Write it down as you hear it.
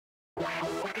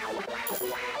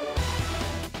Hello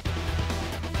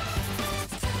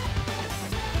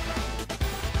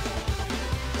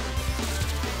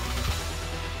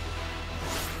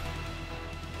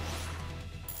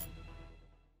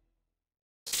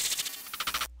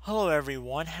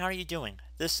everyone, how are you doing?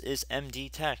 This is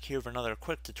MD Tech here with another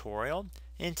quick tutorial.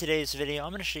 In today's video, I'm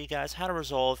going to show you guys how to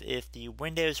resolve if the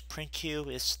Windows print queue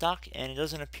is stuck and it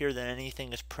doesn't appear that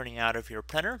anything is printing out of your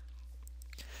printer.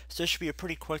 So this should be a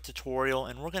pretty quick tutorial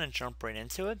and we're going to jump right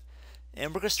into it.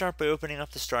 And we're going to start by opening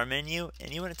up the start menu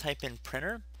and you want to type in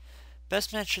printer.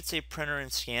 Best match should say printer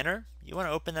and scanner. You want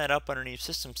to open that up underneath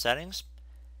system settings.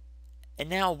 And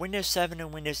now Windows 7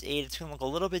 and Windows 8, it's going to look a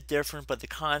little bit different, but the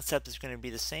concept is going to be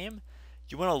the same.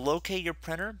 You want to locate your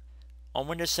printer. On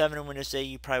Windows 7 and Windows 8,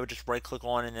 you probably would just right click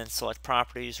on and then select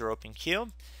Properties or Open Queue,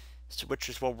 which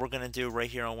is what we're going to do right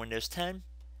here on Windows 10.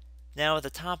 Now at the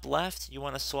top left, you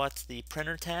want to select the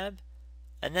Printer tab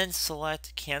and then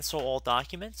select Cancel All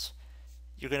Documents.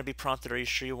 You're going to be prompted, are you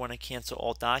sure you want to cancel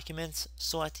all documents?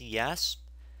 Select Yes.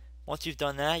 Once you've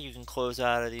done that, you can close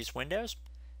out of these windows.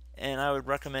 And I would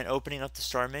recommend opening up the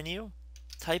start menu,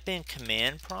 type in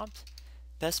command prompt.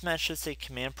 Best match should say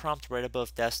command prompt right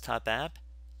above desktop app.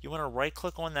 You want to right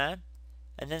click on that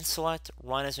and then select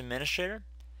run as administrator.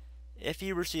 If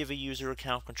you receive a user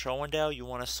account control window, you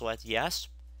want to select yes.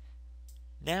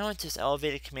 Now into this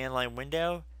elevated command line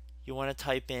window, you want to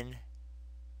type in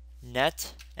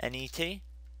net, N-E-T,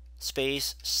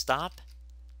 space stop,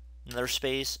 another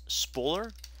space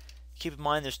spooler. Keep in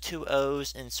mind there's two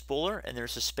O's in spooler and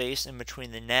there's a space in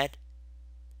between the net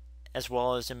as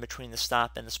well as in between the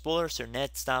stop and the spooler. So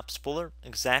net, stop, spooler,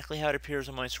 exactly how it appears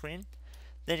on my screen.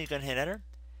 Then you're going to hit enter. It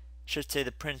should say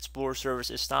the Print Spooler service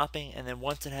is stopping, and then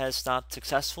once it has stopped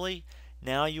successfully,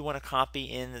 now you want to copy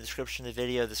in the description of the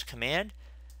video this command.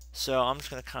 So I'm just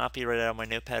going to copy right out of my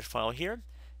notepad file here.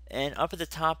 And up at the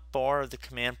top bar of the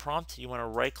command prompt, you want to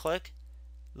right click,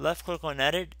 left click on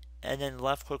edit, and then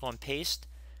left click on paste.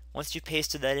 Once you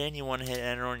pasted that in, you want to hit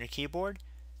enter on your keyboard.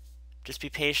 Just be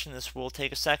patient, this will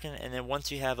take a second, and then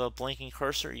once you have a blinking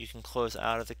cursor, you can close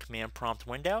out of the command prompt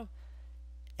window.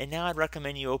 And now I'd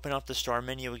recommend you open up the start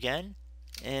menu again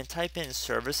and type in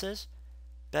services.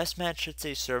 Best match should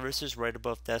say services right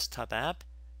above desktop app.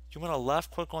 You want to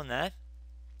left click on that,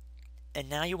 and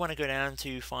now you want to go down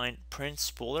to find Print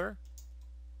Spooler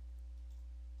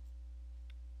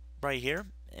right here,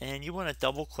 and you want to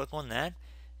double click on that.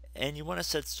 And you want to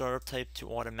set startup type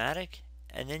to automatic,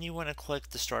 and then you want to click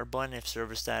the start button if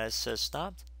service status says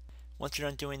stopped. Once you're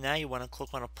done doing that, you want to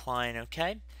click on apply and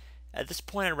OK. At this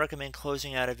point, I recommend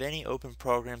closing out of any open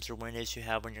programs or windows you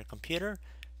have on your computer.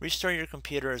 Restart your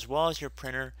computer as well as your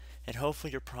printer, and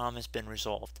hopefully your problem has been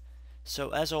resolved.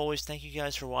 So as always, thank you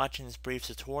guys for watching this brief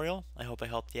tutorial. I hope I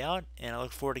helped you out, and I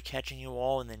look forward to catching you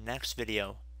all in the next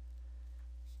video.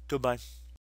 Goodbye.